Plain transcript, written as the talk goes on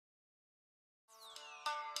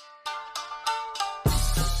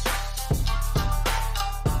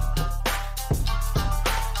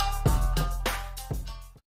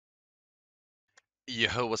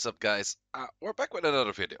Yo, what's up, guys? We're back with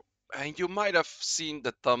another video. And you might have seen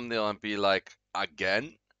the thumbnail and be like,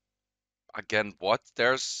 again? Again what?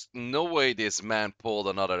 There's no way this man pulled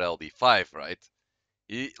another LD5, right?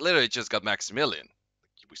 He literally just got Maximilian.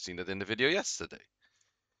 We've seen it in the video yesterday.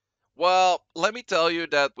 Well, let me tell you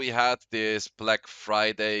that we had this Black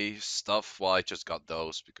Friday stuff. Well, I just got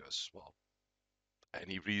those because, well,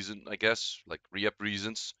 any reason, I guess, like re-up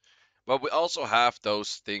reasons. But we also have those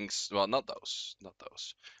things, well, not those.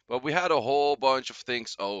 But we had a whole bunch of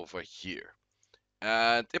things over here.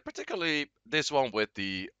 And in particularly this one with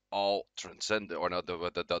the all transcendent, or not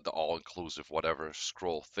the all-inclusive, whatever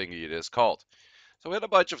scroll thingy it is called. So we had a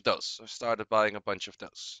bunch of those. I started buying a bunch of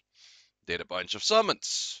those. Did a bunch of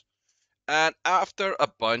summons. And after a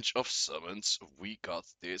bunch of summons, we got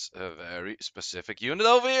this very specific unit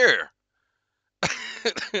over here.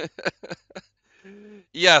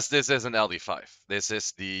 Yes, this is an LD5. This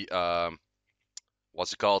is the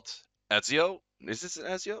what's it called? Ezio? Is this an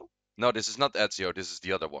Ezio? No, this is not Ezio. This is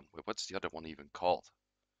the other one. Wait, what's the other one even called?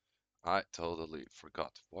 I totally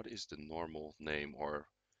forgot. What is the normal name or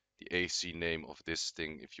the AC name of this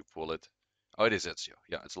thing if you pull it? Oh, it is Ezio.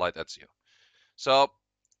 Yeah, it's Light Ezio. So,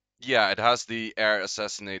 yeah, it has the Air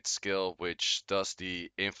Assassinate skill, which does the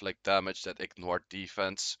inflict damage that ignore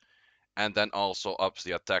defense, and then also ups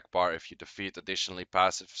the attack bar if you defeat. Additionally,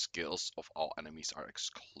 passive skills of all enemies are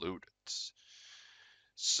excluded.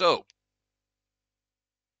 So,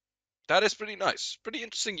 that is pretty nice. Pretty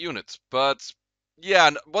interesting unit. But yeah,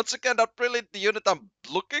 once again, not really the unit I'm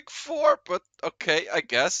looking for, but okay, I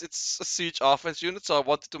guess it's a siege offense unit, so I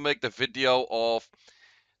wanted to make the video of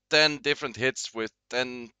 10 different hits with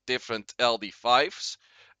 10 different LD5s.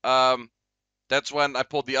 That's when I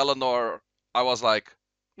pulled the Eleanor, I was like,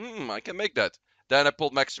 I can make that. Then I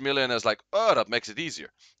pulled Maximilian and I was like, oh, that makes it easier.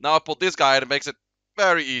 Now I pulled this guy and it makes it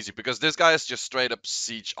very easy because this guy is just straight up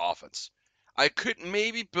siege offense. I could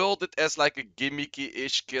maybe build it as like a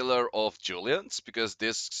gimmicky-ish killer of Julian's because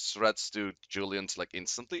this threats to Julian's like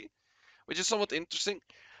instantly, which is somewhat interesting.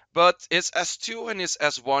 But his S2 and his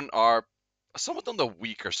S1 are somewhat on the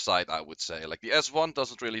weaker side, I would say. Like the S1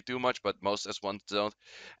 doesn't really do much, but most S1s don't.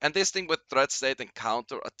 And this thing with threat state and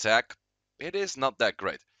counter attack, it is not that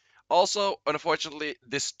great. Also, unfortunately,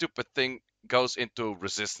 this stupid thing goes into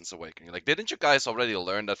resistance awakening. Like, didn't you guys already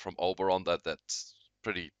learn that from Oberon that that's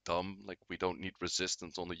pretty dumb? Like, we don't need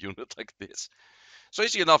resistance on a unit like this. So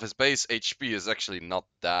easy enough, his base HP is actually not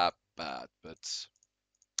that bad, but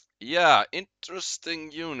yeah,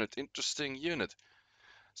 interesting unit, interesting unit.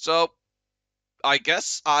 So I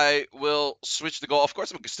guess I will switch the goal. Of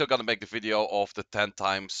course, I'm still gonna make the video of the 10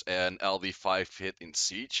 times an LD5 hit in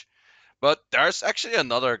Siege, but there's actually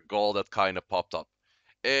another goal that kind of popped up.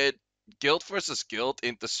 In Guild versus Guild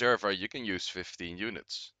into server, you can use 15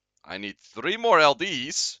 units. I need 3 more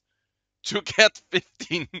LDs to get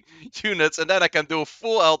 15 units, and then I can do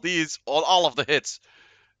full LDs on all of the hits.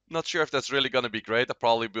 Not sure if that's really going to be great. I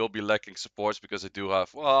probably will be lacking supports because I do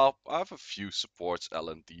have, well, I have a few supports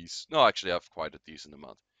LNDs. No, actually, I have quite a decent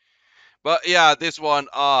amount. But yeah, this one,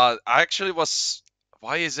 I actually was,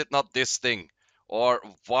 why is it not this thing? Or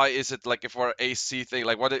why is it like if for AC thing,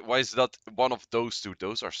 like why is that one of those two?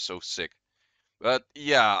 Those are so sick. But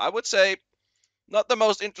yeah, I would say not the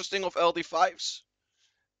most interesting of LD5s,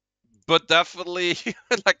 but definitely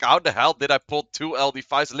like how the hell did I pull two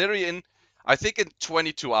LD5s literally in, I think in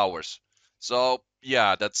 22 hours. So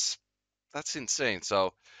yeah, that's insane.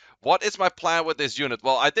 So what is my plan with this unit?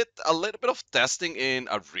 Well, I did a little bit of testing in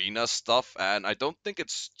arena stuff, and I don't think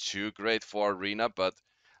it's too great for arena, but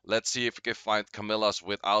let's see if we can find Camillas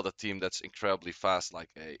without a team that's incredibly fast like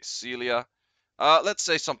a Celia. Let's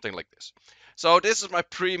say something like this. So this is my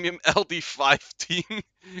premium LD5 team,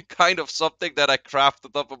 kind of something that I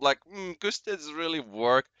crafted up. I'm like, could this really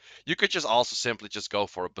work? You could just also simply just go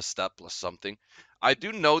for a Bastet plus something. I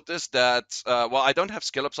do notice that, well, I don't have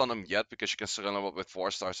skill ups on them yet because you can skill them up with 4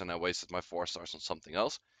 stars and I wasted my 4 stars on something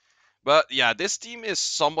else. But yeah, this team is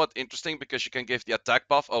somewhat interesting because you can give the attack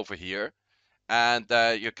buff over here and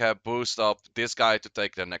you can boost up this guy to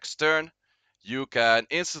take the next turn. You can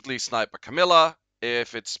instantly snipe a Camilla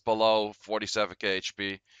if it's below 47k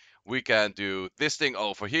HP. We can do this thing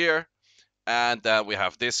over here, and then we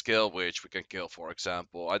have this skill, which we can kill, for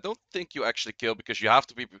example. I don't think you actually kill because you have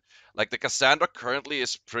to be, like the Cassandra currently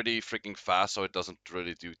is pretty freaking fast, so it doesn't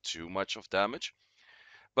really do too much of damage.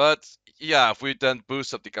 But yeah, if we then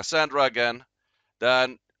boost up the Cassandra again,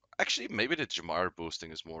 then actually maybe the Jamar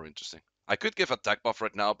boosting is more interesting. I could give attack buff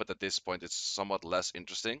right now, but at this point it's somewhat less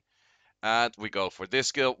interesting. And we go for this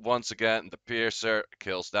skill once again. The Piercer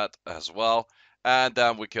kills that as well. And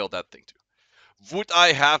then we kill that thing too. Would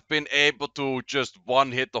I have been able to just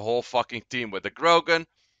one hit the whole fucking team with a Grogan?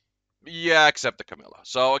 Yeah, except the Camilla.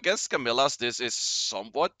 So against Camillas, this is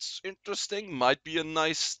somewhat interesting. Might be a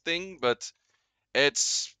nice thing, but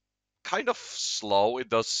it's kind of slow. It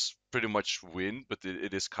does pretty much win, but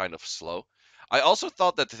it is kind of slow. I also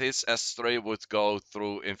thought that his S3 would go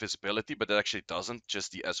through invisibility, but it actually doesn't.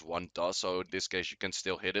 Just the S1 does. So in this case, you can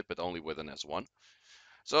still hit it, but only with an S1.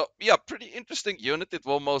 So yeah, pretty interesting unit. It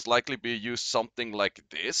will most likely be used something like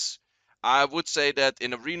this. I would say that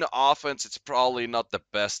in arena offense, it's probably not the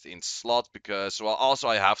best in slot because, well, also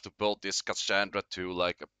I have to build this Cassandra to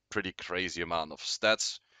like a pretty crazy amount of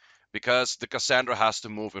stats because the Cassandra has to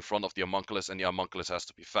move in front of the homunculus and the homunculus has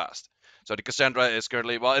to be fast. So the Cassandra is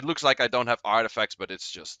currently, well, it looks like I don't have artifacts, but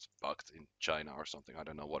it's just bugged in China or something. I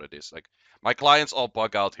don't know what it is. Like my clients all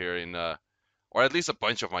bug out here in or at least a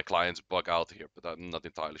bunch of my clients bug out here, but I'm not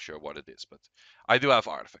entirely sure what it is. But I do have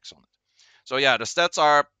artifacts on it. So yeah, the stats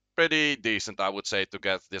are pretty decent, I would say, to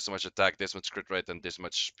get this much attack, this much crit rate, and this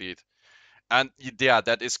much speed. And yeah,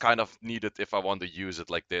 that is kind of needed if I want to use it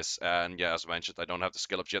like this. And yeah, as mentioned, I don't have the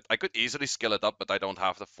skill ups yet. I could easily skill it up, but I don't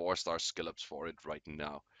have the 4-star skill ups for it right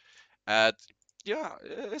now. And yeah,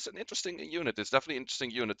 it's an interesting unit. It's definitely an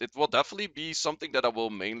interesting unit. It will definitely be something that I will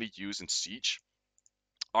mainly use in Siege.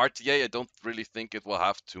 RTA, I don't really think it will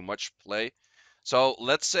have too much play. So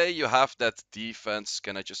let's say you have that defense.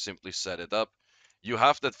 Can I just simply set it up? You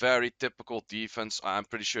have that very typical defense. I'm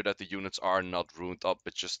pretty sure that the units are not ruined up,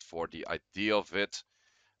 but just for the idea of it.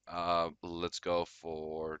 Let's go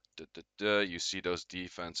for you see those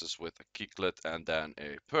defenses with a Kiklet and then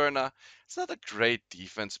a Perna. It's not a great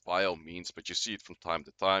defense by all means, but you see it from time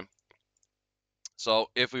to time. So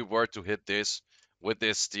if we were to hit this with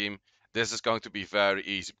this team, this is going to be very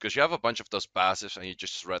easy because you have a bunch of those passives and you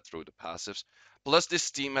just shred through the passives. Plus,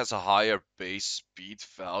 this team has a higher base speed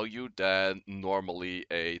value than normally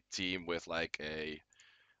a team with like a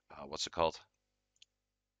what's it called?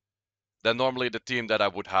 Than normally the team that I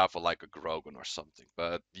would have for like a Grogan or something.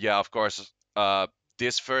 But yeah, of course,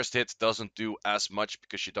 this first hit doesn't do as much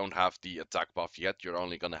because you don't have the attack buff yet. You're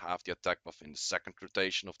only gonna have the attack buff in the second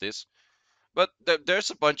rotation of this. But there's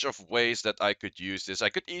a bunch of ways that I could use this. I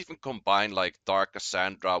could even combine like Dark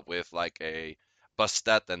Cassandra with like a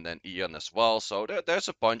Bastet and then Ian as well. So there's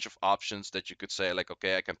a bunch of options that you could say like,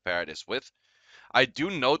 okay, I can pair this with. I do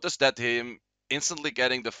notice that him instantly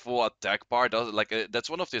getting the full attack bar does like that's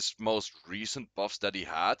one of his most recent buffs that he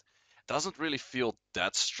had. Doesn't really feel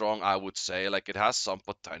that strong, I would say. Like it has some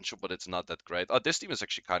potential, but it's not that great. Oh, this team is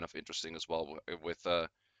actually kind of interesting as well with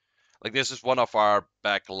like this is one of our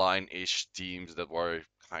backline-ish teams that were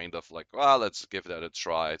kind of like, well, let's give that a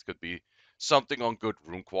try. It could be something on good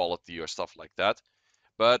rune quality or stuff like that.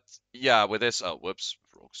 But yeah, with this, oh, whoops,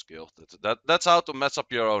 rogue skill. That's how to mess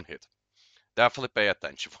up your own hit. Definitely pay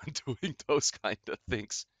attention when doing those kind of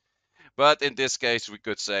things. But in this case, we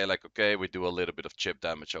could say like, okay, we do a little bit of chip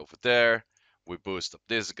damage over there. We boost up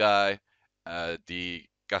this guy. The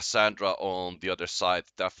Cassandra on the other side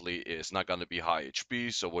definitely is not going to be high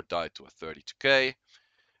HP, so we'll die to a 32k.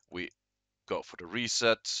 We go for the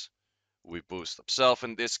reset. We boost up self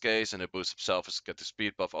in this case, and the boost up self is get the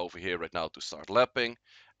speed buff over here right now to start lapping.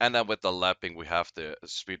 And then with the lapping, we have the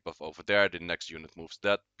speed buff over there. The next unit moves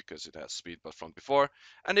that because it has speed buff from before,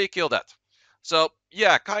 and they kill that. So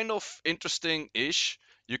yeah, kind of interesting-ish.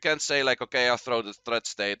 You can say like, okay, I'll throw the threat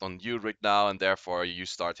state on you right now, and therefore you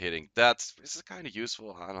start hitting that. This is kind of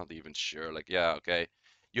useful. I'm not even sure. Like, yeah, okay.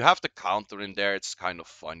 You have the counter in there. It's kind of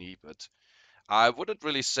funny, but I wouldn't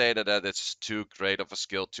really say that it's too great of a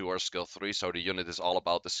skill 2 or skill 3, so the unit is all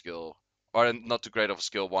about the skill, or not too great of a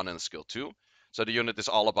skill 1 and a skill 2. So the unit is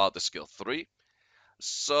all about the skill 3.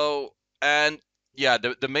 So, and yeah,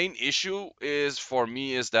 the main issue is for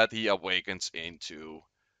me is that he awakens into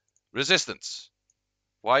resistance.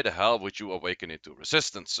 Why the hell would you awaken into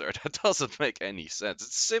resistance, sir? That doesn't make any sense.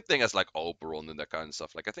 It's the same thing as like Oberon and that kind of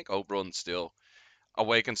stuff. Like I think Oberon still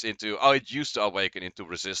awakens into, oh, it used to awaken into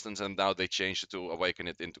resistance and now they changed it to awaken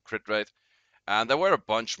it into crit rate. And there were a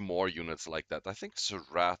bunch more units like that. I think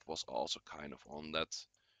Serath was also kind of on that.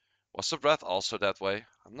 Was Serath also that way?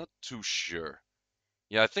 I'm not too sure.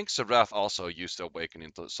 Yeah, I think Serath also used to awaken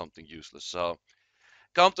into something useless. So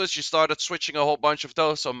Countess, you started switching a whole bunch of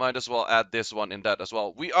those, so might as well add this one in that as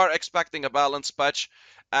well. We are expecting a balance patch,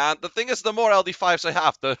 and the thing is, the more LD5s I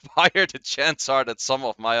have, the higher the chance are that some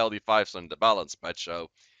of my LD5s are in the balance patch. So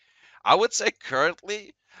I would say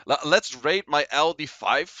currently, let's rate my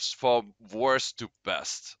LD5s from worst to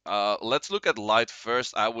best. Let's look at light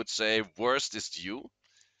first. I would say worst is you.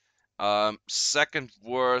 Second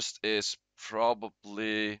worst is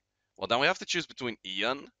probably, well, then we have to choose between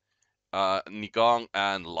Ian Nigong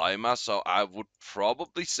and Lima. So I would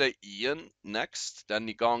probably say Ian next, then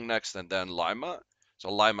Nigong next, and then Lima.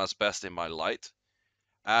 So Lima's best in my light.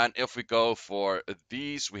 And if we go for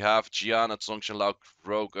these, we have Gianna, Zhongshanlao,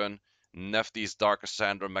 Rogan, Nephthys, Dark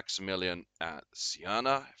Cassandra, Maximilian, and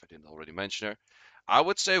Sienna, if I didn't already mention her. I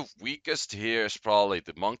would say weakest here is probably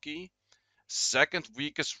the Monkey. Second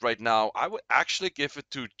weakest right now, I would actually give it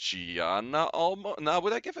to Gianna almost. Now,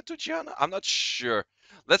 would I give it to Gianna? I'm not sure.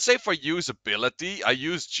 Let's say for usability, I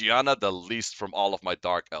use Gianna the least from all of my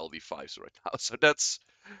Dark LD5s right now. So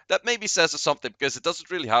that maybe says something because it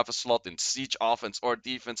doesn't really have a slot in Siege offense or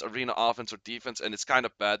defense, Arena offense or defense, and it's kind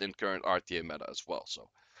of bad in current RTA meta as well. So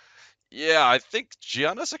yeah, I think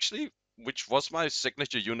Gianna's actually, which was my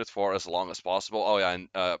signature unit for as long as possible. Oh yeah,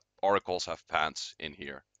 and Oracles have pants in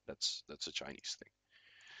here. That's a Chinese thing.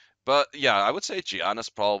 But yeah, I would say Gianna's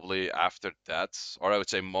probably after that, or I would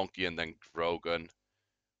say Monkey and then Grogan.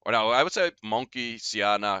 Or no, I would say Monkey,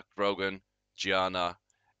 Sienna, Grogan, Gianna,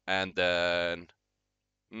 and then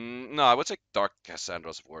no, I would say Dark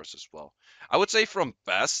Cassandra's worse as well. I would say from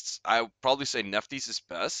best, I would probably say Nephthys is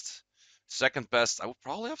best. Second best, I would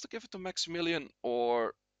probably have to give it to Maximilian,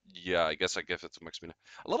 or yeah, I guess I give it to Maximilian.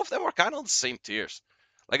 A lot of them are kind of on the same tiers.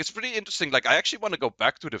 Like it's pretty interesting. Like I actually want to go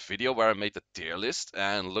back to the video where I made the tier list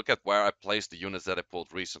and look at where I placed the units that I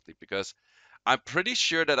pulled recently because I'm pretty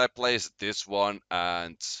sure that I placed this one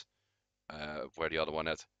and where the other one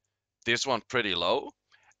at this one pretty low.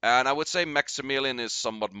 And I would say Maximilian is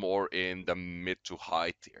somewhat more in the mid to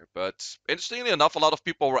high tier. But interestingly enough, a lot of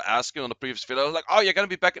people were asking on the previous video, like, oh, you're going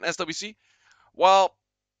to be back in SWC? Well,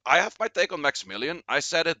 I have my take on Maximilian. I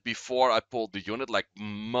said it before I pulled the unit, like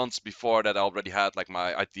months before that I already had like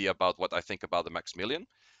my idea about what I think about the Maximilian.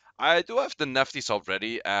 I do have the Nefties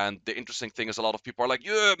already, and the interesting thing is a lot of people are like,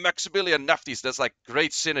 yeah, Maximilian Nefties, that's like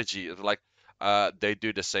great synergy. It's like they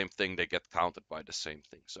do the same thing, they get counted by the same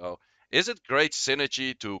thing. So is it great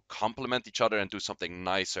synergy to complement each other and do something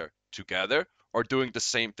nicer together, or doing the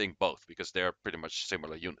same thing both? Because they're pretty much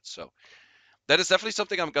similar units. So that is definitely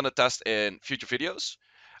something I'm gonna test in future videos.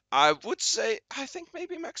 I would say I think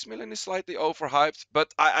maybe Maximilian is slightly overhyped,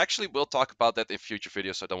 but I actually will talk about that in future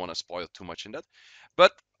videos, so I don't want to spoil too much in that.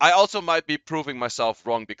 But I also might be proving myself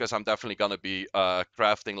wrong because I'm definitely gonna be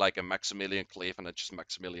crafting like a Maximilian cleave and then just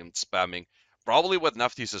Maximilian spamming, probably with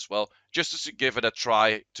Nefties as well, just to give it a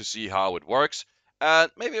try to see how it works.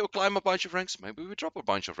 And maybe we'll climb a bunch of ranks, maybe we drop a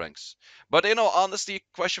bunch of ranks. But in all honesty,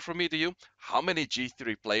 question from me to you, how many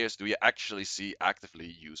G3 players do you actually see actively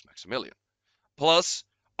use Maximilian? Plus,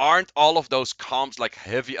 aren't all of those comms like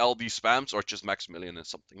heavy LD spams or just Maximilian and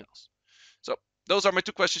something else? So those are my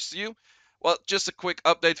two questions to you. Well, just a quick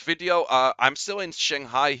update video. I'm still in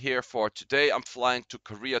Shanghai here for today. I'm flying to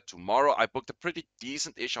Korea tomorrow. I booked a pretty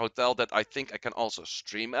decent-ish hotel that I think I can also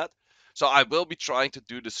stream at. So I will be trying to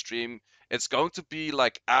do the stream. It's going to be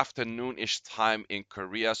like afternoon-ish time in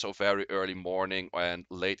Korea, so very early morning and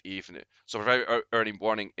late evening. So very early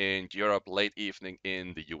morning in Europe, late evening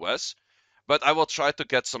in the US. But I will try to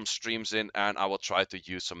get some streams in and I will try to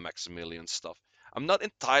use some Maximilian stuff. I'm not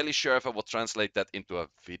entirely sure if I will translate that into a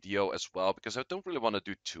video as well because I don't really want to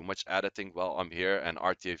do too much editing while I'm here, and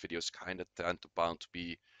RTA videos kind of tend to bound to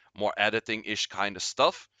be more editing-ish kind of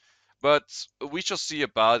stuff. But we shall see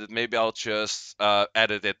about it. Maybe I'll just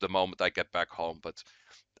edit it the moment I get back home. But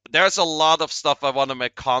there's a lot of stuff I want to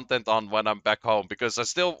make content on when I'm back home because I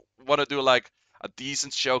still want to do like a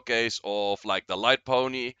decent showcase of like the light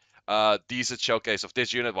pony, decent showcase of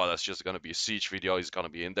this unit. Well, that's just going to be a siege video. He's going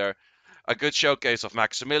to be in there. A good showcase of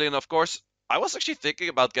Maximilian, of course. I was actually thinking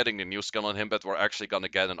about getting the new skin on him, but we're actually going to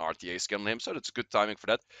get an RTA skin on him, so that's good timing for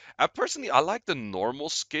that. And personally, I like the normal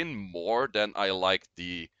skin more than I like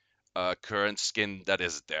the current skin that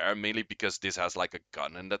is there, mainly because this has like a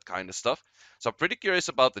gun and that kind of stuff. So I'm pretty curious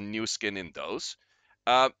about the new skin in those.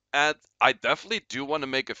 And I definitely do want to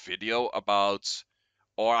make a video about,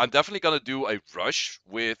 or I'm definitely gonna do a rush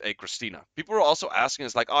with a Christina. People are also asking,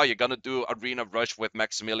 it's like, oh, you're gonna do arena rush with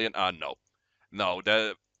Maximilian? No, no.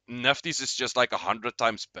 The Neftis is just like 100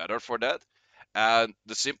 times better for that. And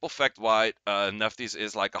the simple fact why Neftis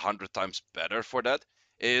is like 100 times better for that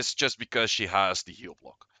is just because she has the heal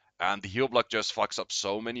block. And the heal block just fucks up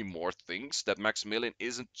so many more things that Maximilian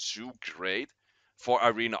isn't too great for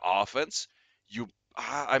arena offense. You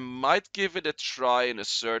I might give it a try in a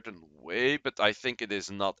certain way, but I think it is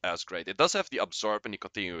not as great. It does have the absorb and the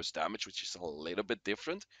continuous damage, which is a little bit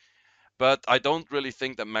different. But I don't really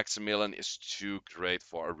think that Maximilian is too great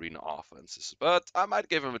for arena offenses. But I might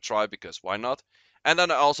give him a try because why not? And then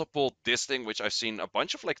I also pulled this thing, which I've seen a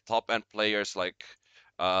bunch of like top end players like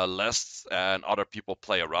Les and other people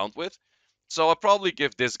play around with. So I'll probably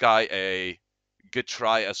give this guy a good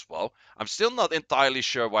try as well. I'm still not entirely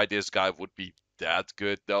sure why this guy would be that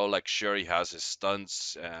good though. Like, sure, he has his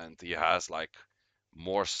stunts and he has like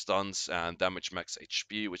more stunts and damage max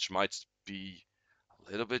HP, which might be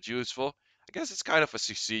a little bit useful. I guess it's kind of a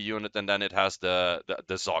CC unit, and then it has the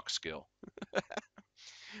Zog skill,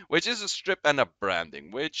 which is a strip and a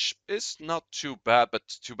branding, which is not too bad, but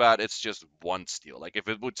too bad it's just one steal. Like, if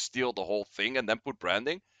it would steal the whole thing and then put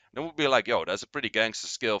branding, then we'd be like, yo, that's a pretty gangster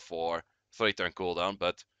skill for 3-turn cooldown,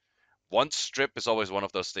 but one strip is always one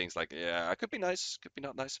of those things like, yeah, it could be nice, could be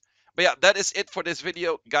not nice. But yeah, that is it for this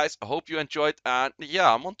video, guys. I hope you enjoyed, and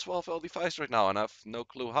yeah, I'm on 12 LD5s right now, and I have no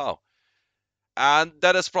clue how. And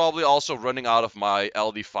that is probably also running out of my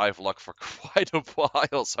LD5 luck for quite a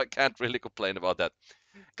while, so I can't really complain about that.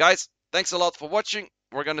 Guys, thanks a lot for watching.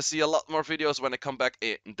 We're going to see a lot more videos when I come back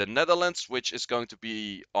in the Netherlands, which is going to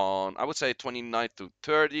be on, I would say, 29th to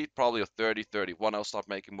 30, probably a 30, 31. I'll start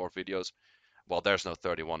making more videos. Well, there's no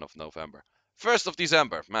 31 of November. 1st of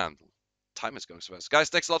December. Man, time is going so fast. Guys,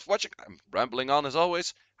 thanks a lot for watching. I'm rambling on as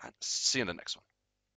always, and see you in the next one.